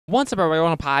What's up, everybody? We're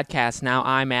on a podcast now.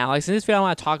 I'm Alex. In this video, I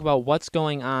want to talk about what's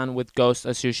going on with Ghost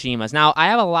of Tsushima. Now, I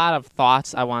have a lot of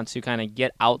thoughts I want to kind of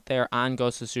get out there on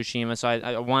Ghost of Tsushima, so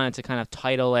I wanted to kind of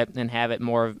title it and have it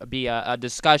more be a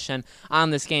discussion on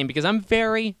this game because I'm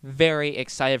very, very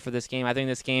excited for this game. I think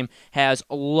this game has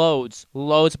loads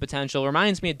of potential. It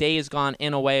reminds me of Days Gone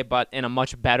in a way, but in a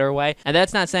much better way. And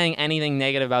that's not saying anything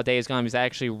negative about Days Gone because I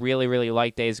actually really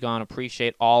like Days Gone,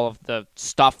 appreciate all of the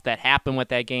stuff that happened with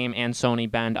that game and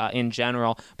Sony Bend in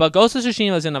general. But Ghost of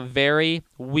Tsushima is in a very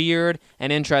weird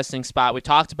and interesting spot. We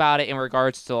talked about it in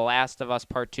regards to The Last of Us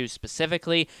Part 2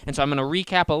 specifically, and so I'm going to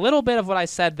recap a little bit of what I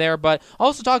said there, but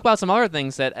also talk about some other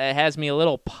things that has me a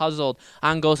little puzzled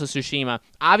on Ghost of Tsushima.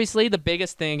 Obviously, the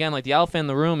biggest thing, again, like the elephant in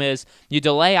the room, is you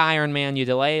delay Iron Man, you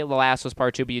delay The Last of Us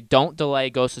Part 2, but you don't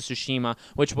delay Ghost of Tsushima,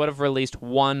 which would have released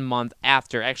 1 month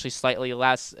after, actually slightly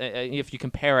less if you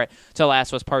compare it to The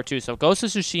Last of Us Part 2. So Ghost of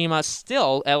Tsushima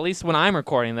still, at least when I'm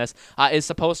recording this, is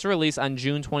supposed to release on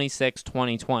June 26,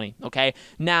 2020, okay?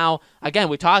 Now, again,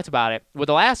 we talked about it. With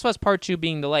The Last of Us Part 2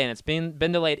 being delayed, and it's been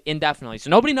delayed indefinitely, so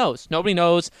nobody knows. Nobody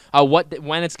knows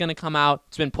when it's going to come out.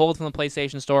 It's been pulled from the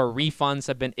PlayStation Store. Refunds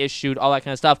have been issued, all that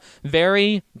kind of stuff.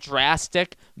 Very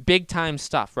drastic, big-time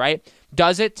stuff, right?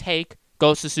 Does it take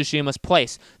Ghost of Tsushima's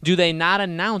place? Do they not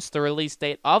announce the release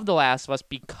date of The Last of Us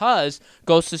because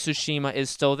Ghost of Tsushima is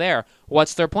still there?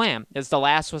 What's their plan? Is The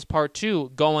Last of Us Part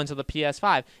 2 going to the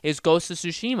PS5? Is Ghost of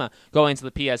Tsushima going to the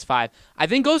PS5? I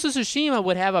think Ghost of Tsushima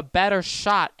would have a better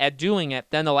shot at doing it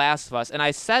than The Last of Us, and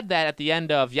I said that at the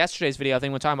end of yesterday's video. I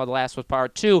think we're talking about The Last of Us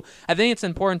Part 2. I think it's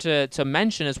important to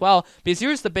mention as well, because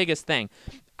here's the biggest thing.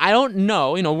 I don't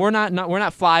know, we're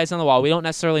not flies on the wall. We don't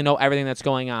necessarily know everything that's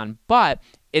going on, but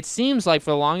it seems like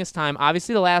for the longest time,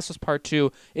 obviously The Last of Us Part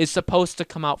 2 is supposed to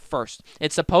come out first.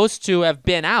 It's supposed to have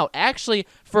been out, actually,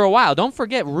 for a while. Don't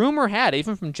forget, rumor had,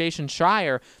 even from Jason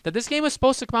Schreier, that this game was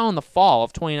supposed to come out in the fall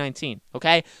of 2019,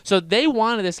 okay? So they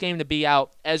wanted this game to be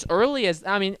out as early as,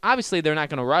 obviously they're not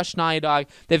going to rush Naughty Dog.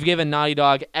 They've given Naughty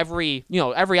Dog every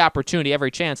opportunity,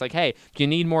 every chance. Like, hey, if you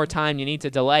need more time, you need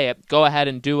to delay it, go ahead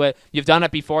and do it. You've done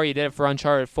it before. You did it for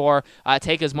Uncharted 4.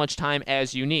 Take as much time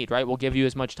as you need, right? We'll give you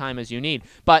as much time as you need.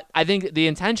 But I think the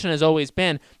intention has always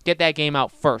been get that game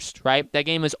out first, right? That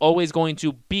game is always going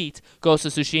to beat Ghost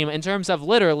of Tsushima in terms of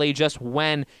literally just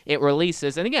when it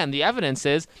releases. And again, the evidence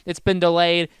is it's been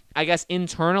delayed, I guess,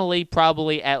 internally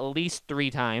probably at least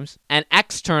 3 times, and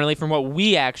externally, from what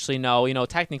we actually know,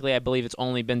 technically I believe it's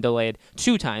only been delayed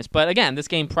 2 times. But again, this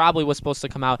game probably was supposed to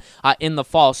come out in the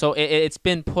fall, so it's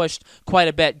been pushed quite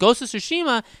a bit. Ghost of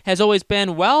Tsushima has always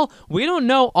been, well, we don't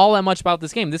know all that much about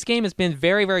this game. This game has been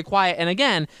very, very quiet, and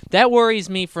again, that worries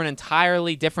me for an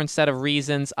entirely different set of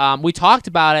reasons. We talked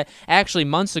about it actually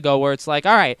months ago, where it's like,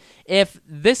 all right, if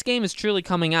this game is truly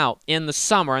coming out in the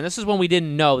summer, and this is when we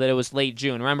didn't know that it was late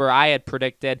June. Remember, I had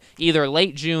predicted either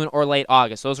late June or late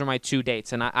August. Those are my 2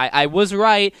 dates, and I was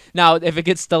right. Now, if it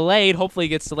gets delayed, hopefully it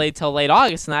gets delayed till late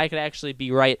August, and I could actually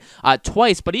be right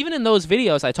twice. But even in those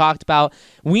videos I talked about,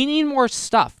 we need more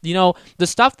stuff. The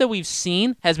stuff that we've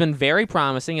seen has been very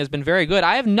promising, has been very good.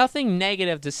 I have nothing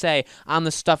negative to say on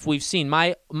the stuff we've seen.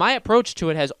 My approach to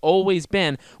it has always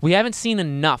been, we haven't seen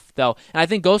enough, though. And I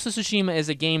think Ghost of Tsushima is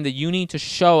a game that you need to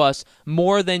show us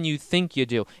more than you think you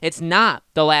do. It's not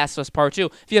The Last of Us Part 2.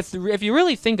 If you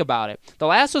really think about it, The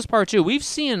Last of Us Part 2, we've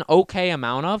seen an okay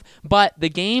amount of, but the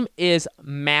game is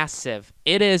massive.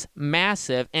 It is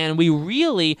massive, and we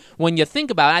really, when you think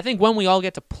about it, I think when we all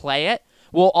get to play it,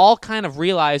 we'll all kind of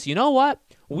realize, you know what?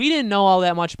 We didn't know all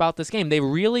that much about this game. They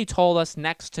really told us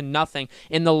next to nothing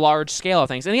in the large scale of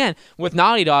things. And again, with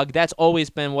Naughty Dog, that's always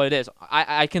been what it is.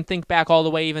 I can think back all the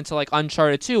way even to like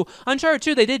Uncharted 2. Uncharted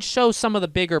 2, they did show some of the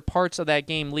bigger parts of that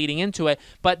game leading into it,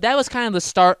 but that was kind of the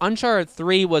start. Uncharted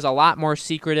 3 was a lot more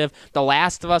secretive. The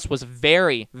Last of Us was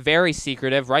very, very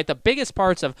secretive, right? The biggest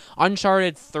parts of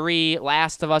Uncharted 3,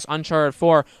 Last of Us, Uncharted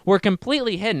 4 were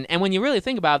completely hidden. And when you really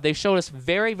think about it, they showed us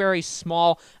very, very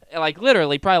small, like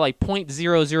literally probably like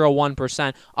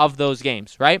 0.001% of those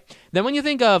games, right? Then when you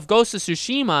think of Ghost of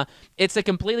Tsushima, it's a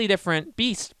completely different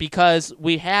beast because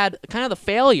we had kind of the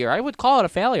failure. I would call it a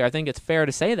failure. I think it's fair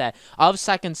to say that, of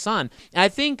Second Son. And I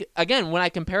think, again, when I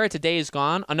compare it to Days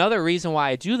Gone, another reason why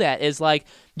I do that is like,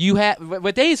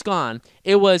 with Days Gone,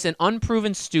 it was an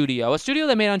unproven studio, a studio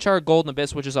that made Uncharted Golden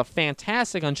Abyss, which is a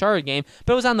fantastic Uncharted game,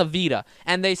 but it was on the Vita,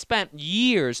 and they spent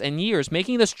years and years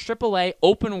making this AAA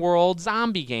open-world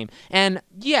zombie game, and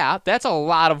yeah, that's a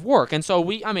lot of work, and so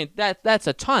that's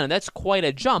a ton, and that's quite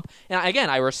a jump, and again,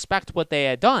 I respect what they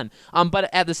had done, but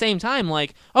at the same time,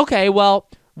 like, okay, well,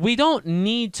 we don't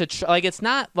need to like, it's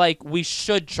not like we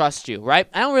should trust you, right?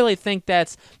 I don't really think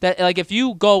that like, if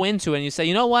you go into it and you say,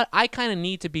 you know what, I kind of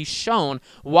need to be shown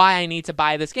why I need to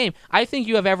buy this game, I think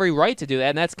you have every right to do that.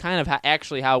 And that's kind of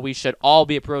actually how we should all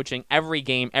be approaching every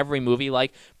game, every movie.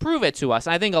 Like, prove it to us.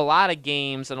 And I think a lot of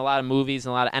games and a lot of movies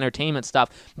and a lot of entertainment stuff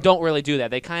don't really do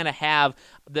that. They kind of have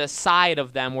the side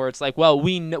of them where it's like, well,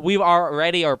 we've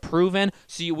already are proven,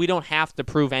 so we don't have to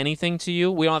prove anything to you.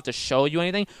 We don't have to show you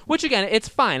anything, which, again, it's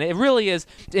fine. It really is,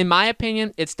 in my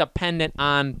opinion, it's dependent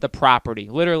on the property.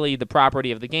 Literally the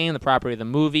property of the game, the property of the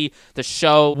movie, the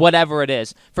show, whatever it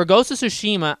is. For Ghost of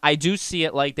Tsushima, I do see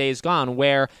it like Days Gone,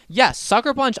 where, yes,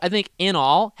 Sucker Punch, I think, in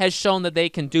all, has shown that they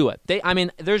can do it. I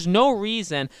mean, there's no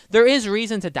reason, there is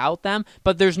reason to doubt them,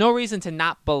 but there's no reason to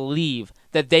not believe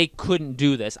that they couldn't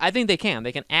do this. I think they can.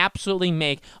 They can absolutely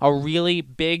make a really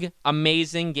big,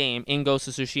 amazing game in Ghost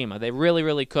of Tsushima. They really,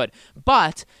 really could.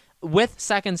 But with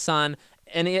Second Son,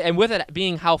 and with it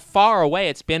being how far away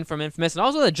it's been from Infamous, and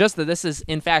also just that this is,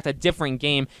 in fact, a different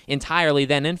game entirely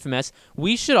than Infamous,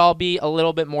 we should all be a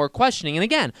little bit more questioning. And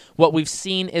again, what we've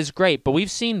seen is great, but we've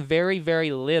seen very,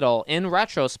 very little in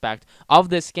retrospect of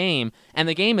this game, and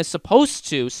the game is supposed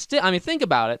to I mean, think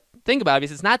about it.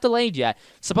 Because it's not delayed yet.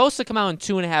 It's supposed to come out in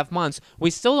 2.5 months.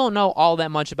 We still don't know all that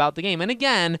much about the game. And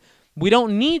again, we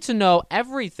don't need to know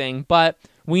everything, but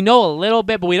we know a little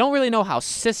bit, but we don't really know how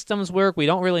systems work. We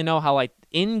don't really know how, like,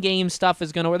 in-game stuff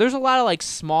is going to work. There's a lot of, like,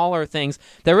 smaller things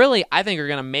that really, I think, are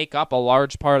going to make up a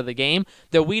large part of the game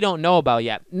that we don't know about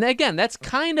yet. And again, that's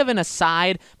kind of an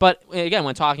aside, but again,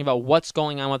 when talking about what's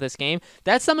going on with this game,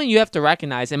 that's something you have to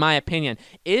recognize, in my opinion,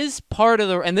 is part of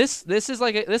the, and this is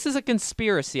like this is a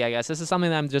conspiracy, I guess. This is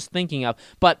something that I'm just thinking of,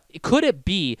 but could it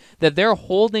be that they're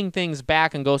holding things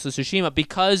back in Ghost of Tsushima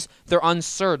because they're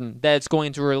uncertain that it's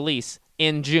going to release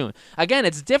in June? Again,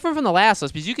 it's different from The Last of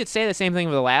Us, because you could say the same thing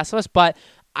for The Last of Us, but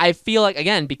I feel like,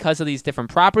 again, because of these different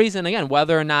properties, and again,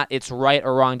 whether or not it's right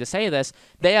or wrong to say this,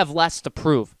 they have less to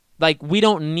prove. Like, we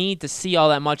don't need to see all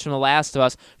that much from The Last of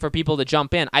Us for people to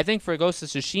jump in. I think for Ghost of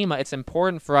Tsushima, it's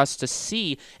important for us to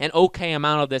see an okay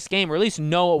amount of this game, or at least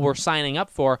know what we're signing up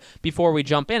for before we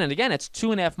jump in. And again, it's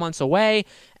 2.5 months away.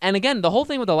 And again, the whole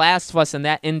thing with The Last of Us and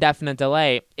that indefinite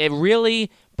delay, it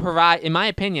really provide, in my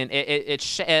opinion, it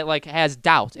like has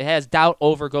doubt. It has doubt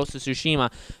over Ghost of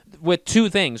Tsushima with two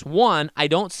things. One, I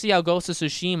don't see how Ghost of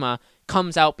Tsushima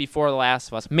comes out before The Last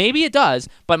of Us. Maybe it does,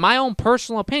 but my own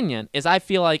personal opinion is I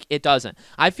feel like it doesn't.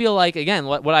 I feel like, again,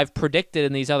 what I've predicted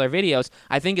in these other videos,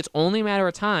 I think it's only a matter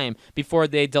of time before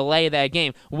they delay that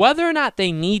game. Whether or not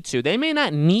they need to, they may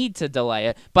not need to delay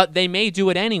it, but they may do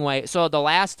it anyway so The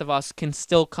Last of Us can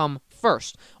still come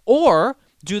first. Or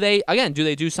do they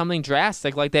do something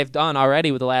drastic like they've done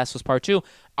already with The Last of Us Part 2?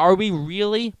 Are we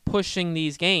really pushing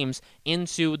these games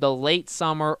into the late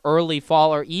summer, early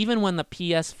fall, or even when the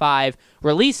PS5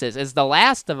 releases? Is The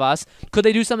Last of Us, could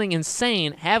they do something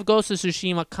insane, have Ghost of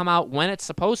Tsushima come out when it's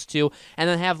supposed to, and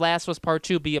then have Last of Us Part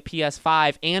 2 be a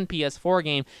PS5 and PS4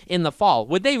 game in the fall?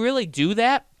 Would they really do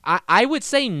that? I would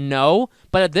say no,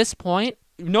 but at this point,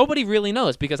 nobody really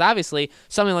knows, because obviously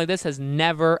something like this has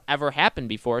never ever happened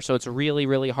before, so it's really,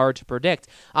 really hard to predict.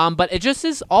 But it just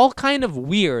is all kind of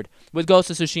weird with Ghost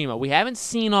of Tsushima. We haven't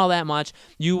seen all that much.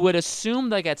 You would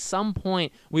assume like at some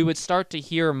point we would start to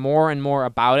hear more and more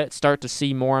about it, start to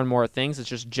see more and more things. It's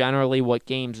just generally what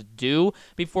games do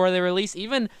before they release.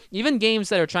 Even games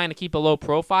that are trying to keep a low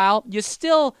profile, you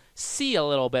still see a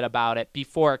little bit about it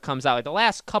before it comes out. Like the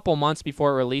last couple months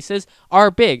before it releases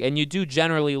are big, and you do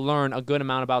generally learn a good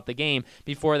amount about the game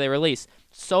before they release.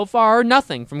 So far,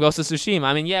 nothing from Ghost of Tsushima.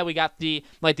 I mean, yeah, we got the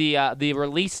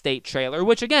release date trailer,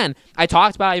 which again I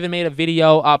talked about. I even made a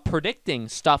video predicting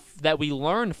stuff that we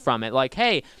learned from it. Like,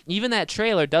 hey, even that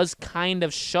trailer does kind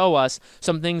of show us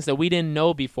some things that we didn't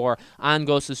know before on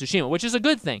Ghost of Tsushima, which is a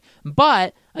good thing.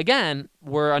 But again,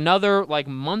 we're another like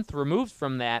month removed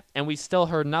from that, and we still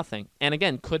heard nothing. And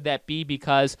again, could that be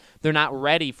because they're not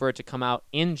ready for it to come out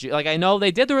in June? Like, I know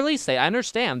they did the release date. I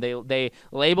understand they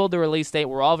labeled the release date.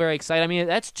 We're all very excited. I mean,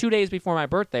 that's 2 days before my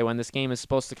birthday when this game is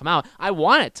supposed to come out. I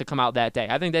want it to come out that day.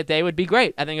 I think that day would be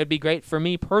great. I think it would be great for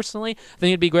me personally. I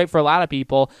think it'd be great for a lot of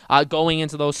people going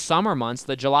into those summer months,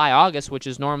 the July, August, which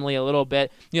is normally a little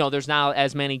bit, there's not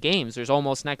as many games. There's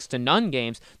almost next to none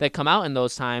games that come out in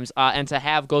those times, and to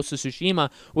have Ghost of Tsushima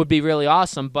would be really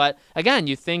awesome. But again,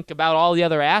 you think about all the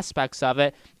other aspects of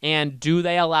it, And do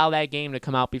they allow that game to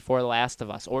come out before The Last of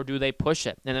Us, or do they push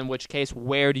it? And in which case,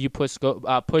 where do you push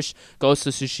Ghost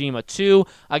of Tsushima to?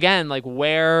 Again, like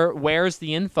where's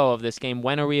the info of this game?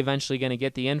 When are we eventually going to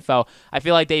get the info? I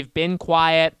feel like they've been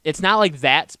quiet. It's not like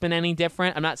that's been any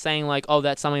different. I'm not saying like, oh,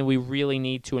 that's something we really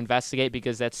need to investigate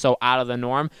because that's so out of the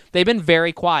norm. They've been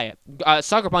very quiet.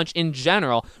 Sucker Punch in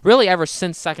general, really ever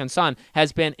since Second Son,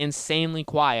 has been insanely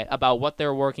quiet about what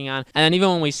they're working on. And then even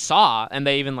when we saw, and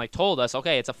they even like told us,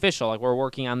 okay, it's official, like we're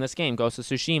working on this game, Ghost of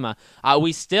Tsushima,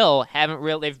 we still haven't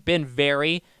really, they've been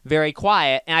very, very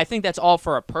quiet. And I think that's all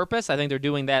for a purpose. I think they're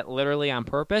doing that literally on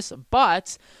purpose.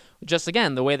 But just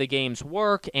again, the way the games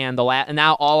work and and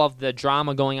now all of the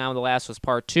drama going on with The Last of Us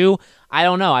Part 2, I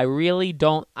don't know. I really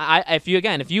don't. If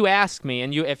you ask me,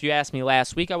 and if you asked me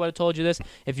last week, I would have told you this.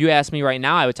 If you ask me right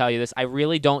now, I would tell you this. I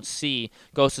really don't see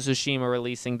Ghost of Tsushima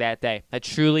releasing that day. I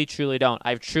truly, truly don't.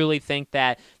 I truly think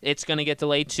that it's going to get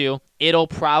delayed too. It'll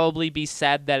probably be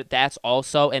said that that's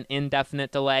also an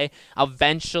indefinite delay.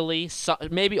 Eventually,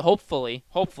 maybe, hopefully,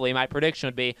 my prediction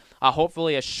would be,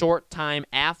 hopefully a short time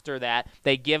after that,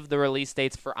 they give the release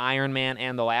dates for Iron Man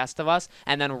and The Last of Us,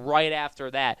 and then right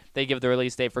after that, they give the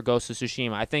release date for Ghost of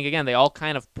Tsushima. I think, again, they all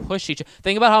kind of push each other.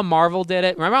 Think about how Marvel did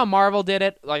it. Remember how Marvel did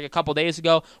it like a couple days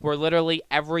ago, where literally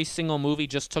every single movie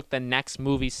just took the next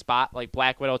movie spot? Like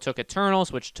Black Widow took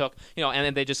Eternals, which took, and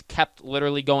then they just kept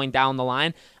literally going down the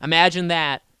line. Imagine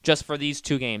that just for these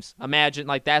two games. Imagine,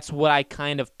 like, that's what I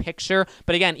kind of picture.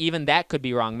 But again, even that could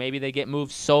be wrong. Maybe they get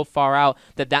moved so far out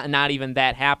that not even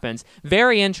that happens.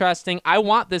 Very interesting. I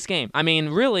want this game. I mean,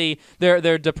 really,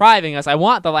 they're depriving us. I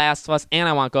want The Last of Us and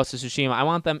I want Ghost of Tsushima. I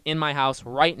want them in my house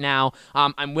right now.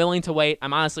 I'm willing to wait.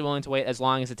 I'm honestly willing to wait as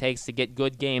long as it takes to get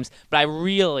good games. But I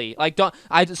really,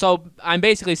 so I'm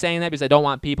basically saying that because I don't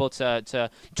want people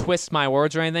to twist my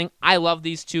words or anything. I love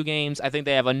these two games. I think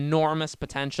they have enormous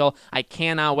potential. I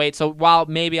cannot wait. So while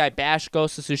maybe I bash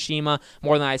Ghost of Tsushima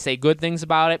more than I say good things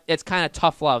about it, it's kind of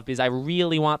tough love because I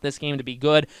really want this game to be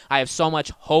good. I have so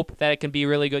much hope that it can be a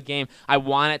really good game. I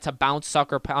want it to bounce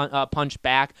Sucker Punch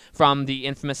back from the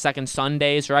infamous Second Son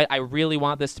days, right? I really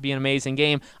want this to be an amazing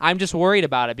game. I'm just worried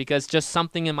about it because just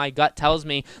something in my gut tells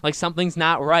me like something's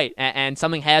not right and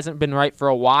something hasn't been right for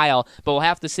a while, but we'll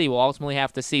have to see. We'll ultimately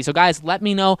have to see. So guys, let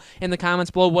me know in the comments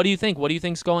below, what do you think? What do you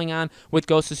think's going on with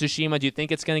Ghost of Tsushima? Do you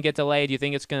think it's going to get delayed? Do you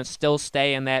think it's going to still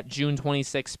stay in that June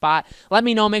 26th spot? Let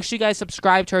me know. Make sure you guys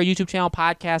subscribe to our YouTube channel,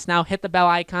 Podcast Now. Hit the bell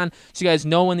icon so you guys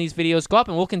know when these videos go up,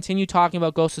 and we'll continue talking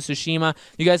about Ghost of Tsushima.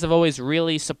 You guys have always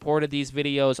really supported these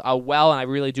videos well, and I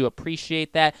really do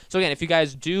appreciate that. So again, if you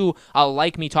guys do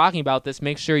like me talking about this,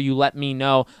 make sure you let me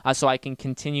know so I can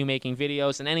continue making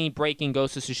videos, and any breaking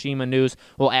Ghost of Tsushima news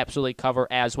we'll absolutely cover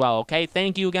as well, okay?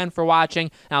 Thank you again for watching,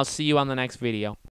 and I'll see you on the next video.